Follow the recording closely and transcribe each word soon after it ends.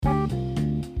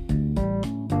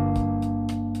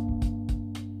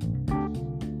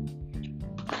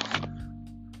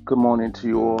Good morning to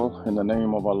you all in the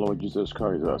name of our Lord Jesus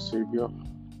Christ, our Savior.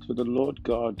 To the Lord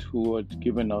God who had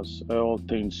given us all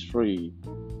things free,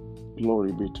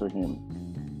 glory be to Him.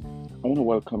 I want to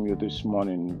welcome you this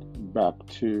morning back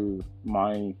to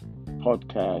my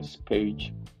podcast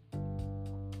page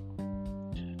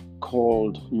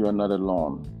called You Are Not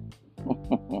Alone.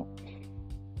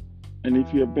 And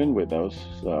if you have been with us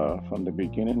from the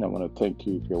beginning, I want to thank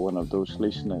you. If you're one of those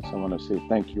listeners, I want to say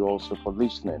thank you also for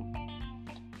listening.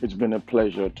 It's been a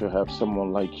pleasure to have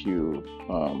someone like you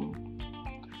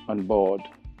on board.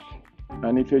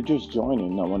 And if you're just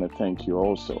joining, I want to thank you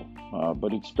also.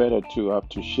 But it's better to have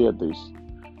to share this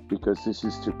because this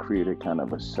is to create a kind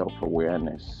of a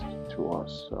self-awareness to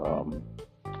us, so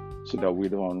that we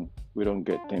don't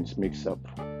get things mixed up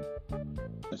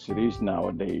as it is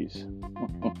nowadays.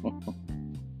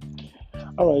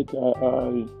 All right,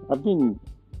 I've been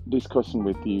discussing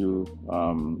with you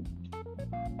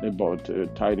about a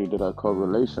title that I call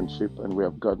relationship, and we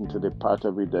have gotten to the part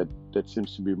of it that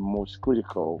seems to be most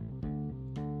critical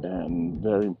and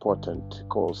very important,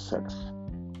 called sex.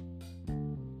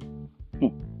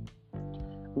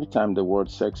 Every time the word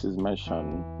sex is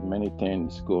mentioned, many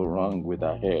things go wrong with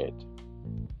our head.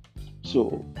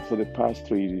 So for the past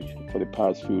few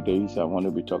days, I want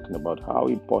to be talking about how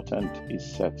important is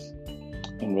sex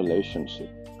in relationship.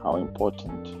 How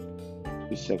important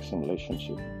is sex in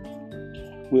relationship?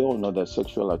 We all know that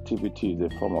sexual activity is a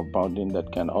form of bonding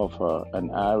that can offer an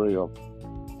array of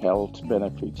health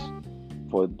benefits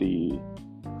for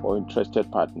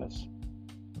interested partners.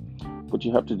 But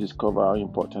you have to discover how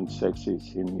important sex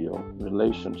is in your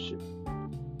relationship,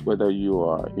 whether you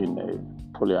are in a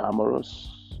polyamorous,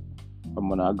 a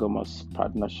monogamous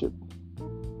partnership.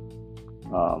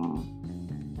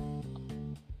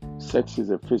 Sex is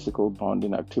a physical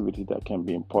bonding activity that can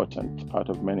be important part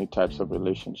of many types of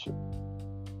relationship.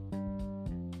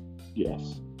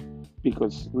 Yes,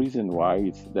 because reason why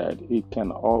is that it can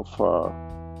offer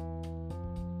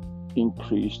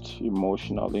increased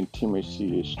emotional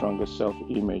intimacy, a stronger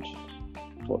self-image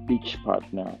for each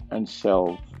partner, and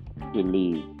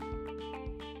self-belief.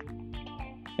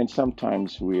 And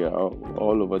sometimes we are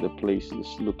all over the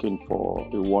places looking for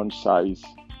a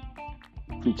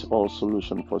one-size-fits-all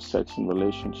solution for sex and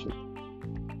relationship.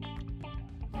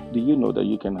 Do you know that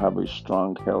you can have a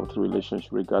strong, healthy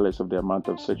relationship regardless of the amount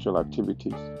of sexual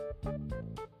activities?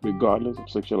 Regardless of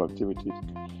sexual activities,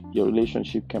 your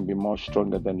relationship can be more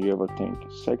stronger than you ever think.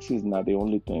 Sex is not the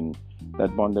only thing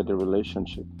that bonded the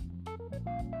relationship.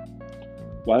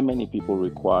 While many people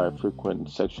require frequent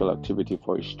sexual activity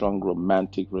for a strong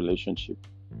romantic relationship,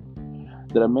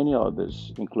 there are many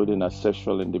others, including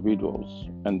asexual individuals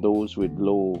and those with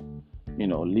low,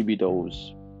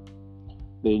 libidos.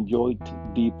 They enjoy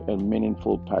deep and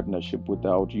meaningful partnership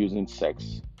without using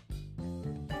sex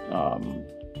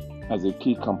as a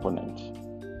key component.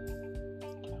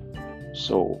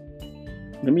 So,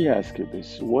 let me ask you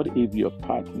this. What if your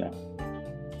partner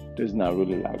does not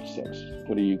really like sex?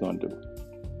 What are you going to do?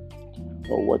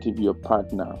 Or what if your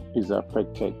partner is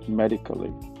affected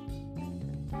medically?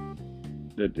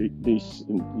 That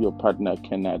your partner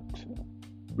cannot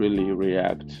really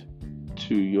react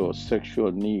to your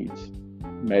sexual needs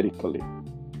medically.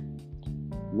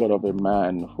 What of a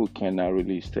man who cannot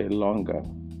really stay longer,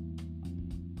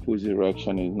 whose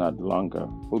erection is not longer,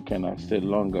 who cannot stay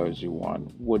longer as you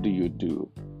want? What do you do?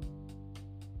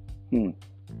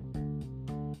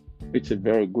 It's a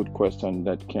very good question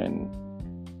that can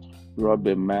rob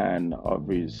a man of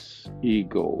his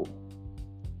ego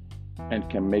and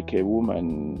can make a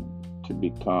woman to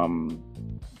become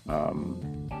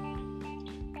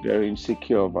very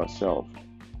insecure of herself.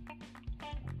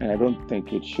 And I don't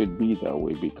think it should be that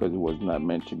way because it was not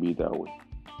meant to be that way.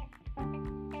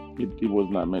 It was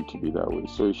not meant to be that way.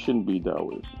 So it shouldn't be that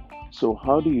way. So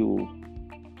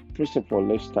first of all,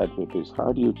 let's start with this.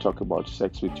 How do you talk about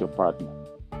sex with your partner?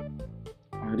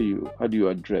 How do you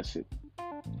address it?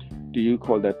 Do you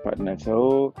call that partner and say,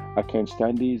 "Oh, I can't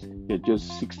stand this. You're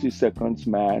just 60 seconds,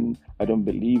 man. I don't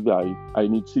believe I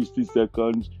need 60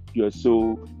 seconds. You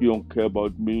don't care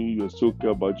about me. You so care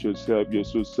about yourself. You're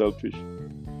so selfish."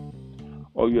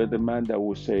 Or you're the man that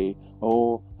will say,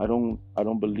 "Oh, I don't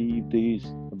believe this.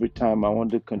 Every time I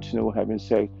want to continue having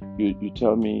sex, you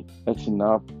tell me that's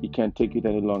enough. You can't take it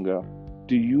any longer."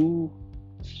 Do you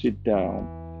sit down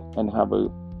and have a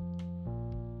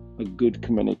good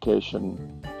communication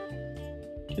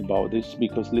about this?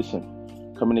 Because listen,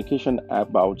 communication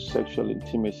about sexual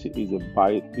intimacy is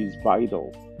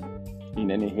vital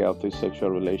in any healthy sexual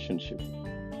relationship.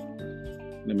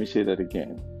 Let me say that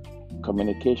again.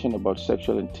 Communication about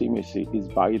sexual intimacy is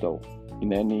vital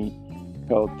in any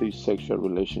healthy sexual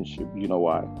relationship. You know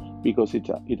why? Because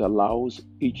it allows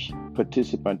each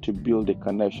participant to build a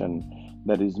connection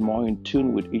that is more in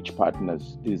tune with each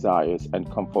partner's desires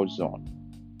and comfort zone.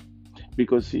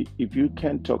 Because if you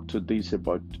can't talk to this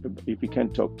about, if you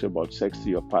can't talk to about sex to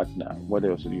your partner, what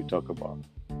else do you talk about?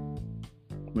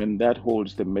 When that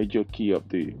holds the major key of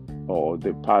the or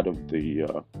the part of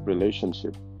the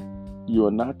relationship, you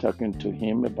are not talking to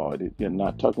him about it. You're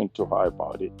not talking to her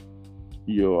about it.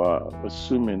 You are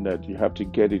assuming that you have to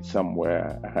get it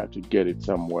somewhere. I have to get it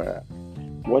somewhere.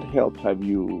 What help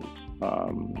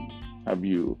um, have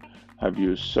you have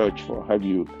you searched for? Have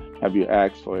you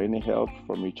asked for any help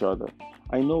from each other?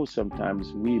 I know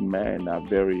sometimes we men are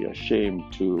very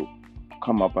ashamed to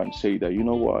come up and say that, you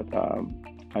know what,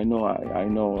 I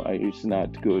know it's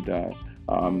not good.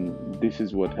 This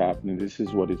is what happening. This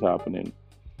is what is happening.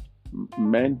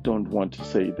 Men don't want to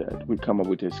say that. We come up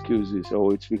with excuses.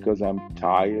 Oh, it's because I'm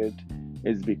tired.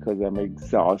 It's because I'm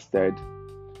exhausted.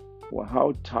 Well,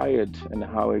 how tired and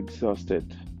how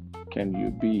exhausted can you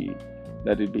be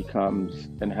that it becomes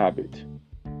an habit?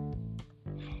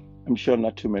 I'm sure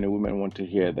not too many women want to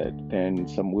hear that. Then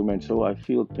some women say, oh, I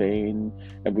feel pain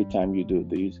every time you do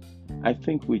this. I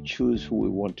think we choose who we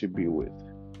want to be with.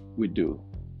 We do.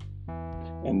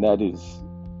 And that is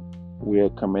where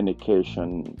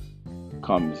communication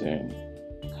comes in.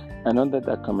 And under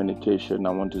that communication,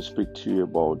 I want to speak to you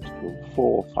about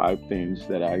 4 or 5 things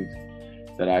that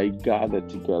I gathered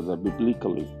together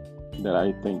biblically that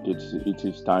I think it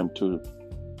is time to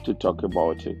talk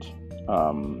about it.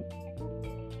 Um,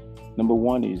 Number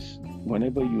one is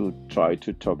whenever you try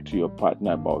to talk to your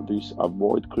partner about this,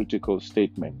 avoid critical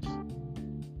statements.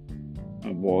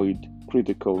 Avoid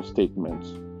critical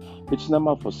statements. It's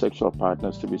normal for sexual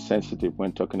partners to be sensitive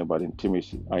when talking about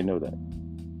intimacy. I know that.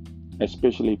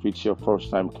 Especially if it's your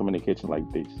first time communicating like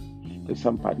this. Because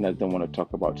some partners don't want to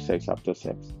talk about sex after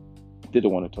sex. They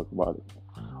don't want to talk about it.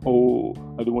 Oh,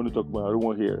 I don't want to talk about it. I don't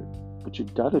want to hear it. But you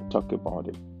got to talk about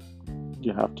it.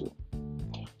 You have to.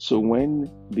 So when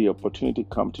the opportunity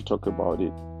comes to talk about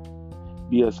it,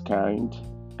 be as kind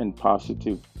and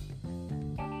positive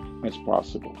as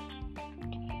possible.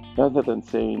 Rather than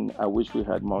saying, I wish we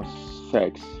had more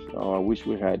sex, or I wish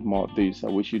we had more of this, I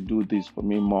wish you do this for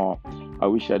me more, I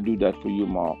wish I do that for you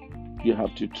more. You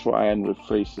have to try and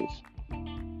rephrase this.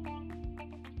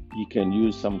 You can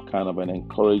use some kind of an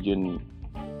encouraging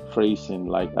phrasing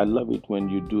like, I love it when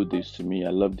you do this to me.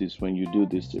 I love this when you do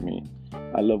this to me.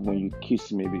 I love when you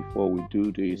kiss me before we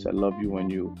do this. I love you when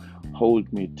you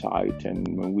hold me tight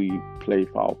and when we play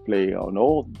foul play and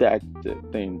all that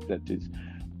thing that is.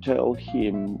 Tell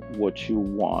him what you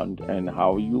want and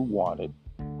how you want it.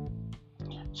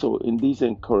 So in this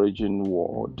encouraging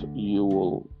word, you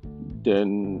will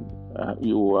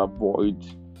avoid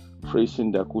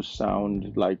phrasing that could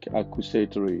sound like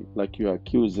accusatory, like you're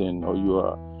accusing or you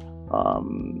are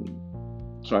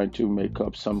trying to make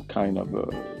up some kind of a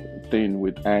thing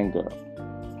with anger.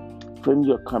 Frame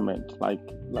your comment like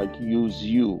use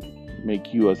you,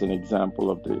 make you as an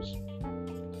example of this,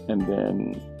 and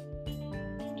then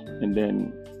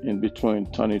in between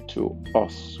turn it to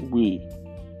us, we.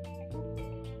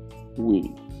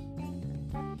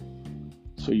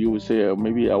 So you will say,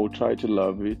 maybe I will try to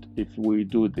love it if we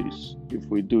do this, if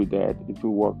we do that, if we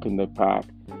walk in the park,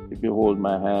 if you hold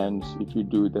my hands, if you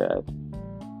do that.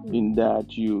 In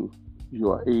that you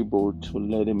are able to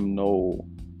let him know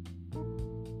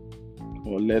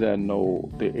or let her know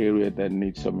the area that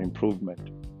needs some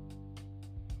improvement.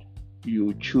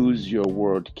 You choose your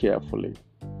word carefully.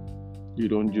 You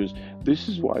don't just. This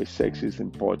is why sex is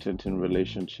important in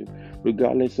relationship,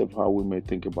 regardless of how we may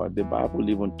think about it. The Bible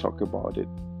even talk about it.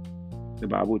 The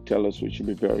Bible tells us we should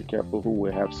be very careful who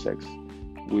we have sex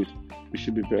with. We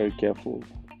should be very careful.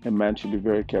 A man should be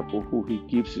very careful who he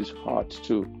gives his heart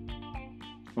to.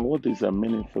 And all these are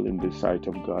meaningful in the sight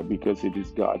of God because it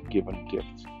is God-given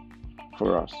gift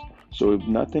for us. So if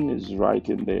nothing is right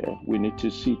in there, we need to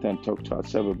sit and talk to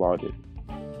ourselves about it.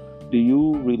 Do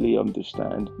you really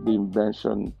understand the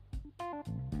invention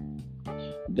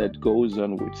that goes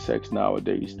on with sex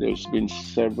nowadays? There's been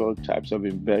several types of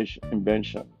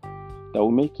invention that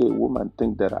will make a woman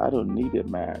think that I don't need a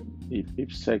man.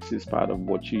 If sex is part of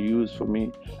what you use for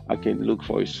me, I can look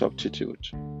for a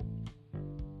substitute.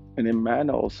 And a man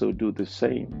also do the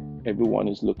same. Everyone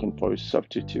is looking for a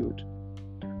substitute.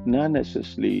 Not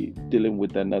necessarily dealing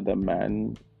with another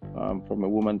man from a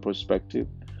woman perspective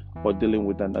or dealing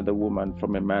with another woman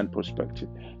from a man perspective.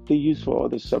 They use for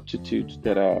other substitutes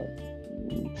that are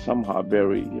somehow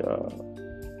very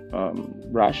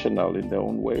rational in their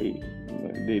own way.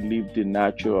 They leave the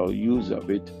natural use of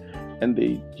it and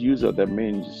they use other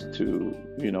means to,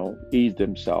 ease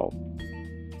themselves.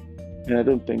 And I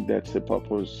don't think that's the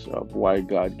purpose of why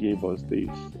God gave us this.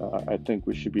 I think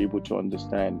we should be able to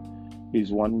understand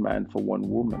He's one man for one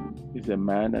woman. He's a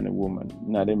man and a woman,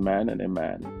 not a man and a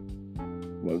man.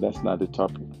 Well, that's not the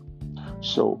topic.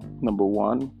 So, number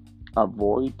one,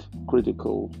 avoid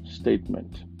critical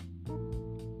statement.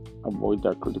 Avoid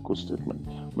that critical statement.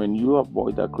 When you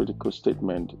avoid that critical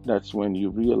statement, that's when you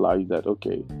realize that,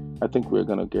 okay, I think we're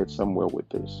going to get somewhere with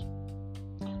this.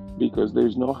 Because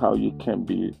there's no how you can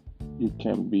be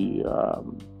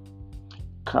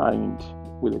kind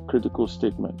with a critical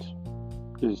statement.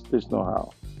 There's no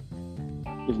how.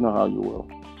 There's no how you will.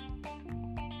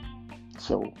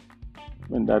 So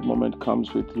when that moment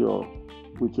comes with your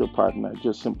partner,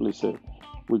 just simply say,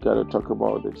 we got to talk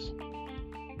about this.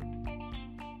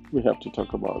 We have to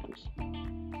talk about this.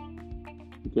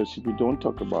 Because if we don't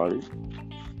talk about it,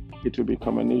 it will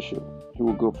become an issue. He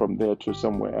will go from there to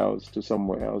somewhere else, to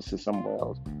somewhere else, to somewhere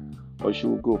else. Or she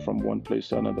will go from one place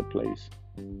to another place.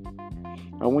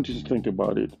 I want you to think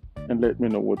about it and let me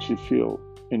know what you feel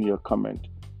in your comment.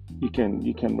 You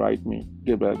can write me,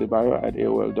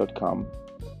 GabrielAdebayo@AOL.com,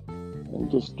 and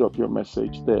just drop your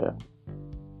message there.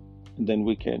 And then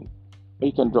you can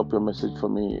drop your message for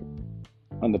me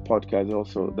on the podcast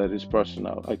also. That is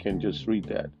personal. I can just read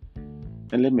that.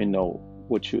 And let me know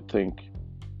what you think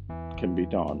can be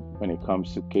done when it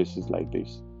comes to cases like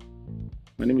this.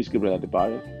 My name is Gabriel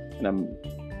Adebayo, and I'm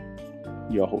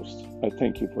your host. I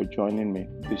thank you for joining me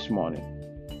this morning,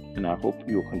 and I hope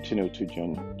you'll continue to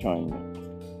join me.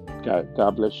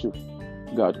 God bless you.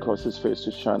 God cause His face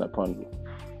to shine upon you,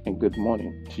 and good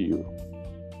morning to you.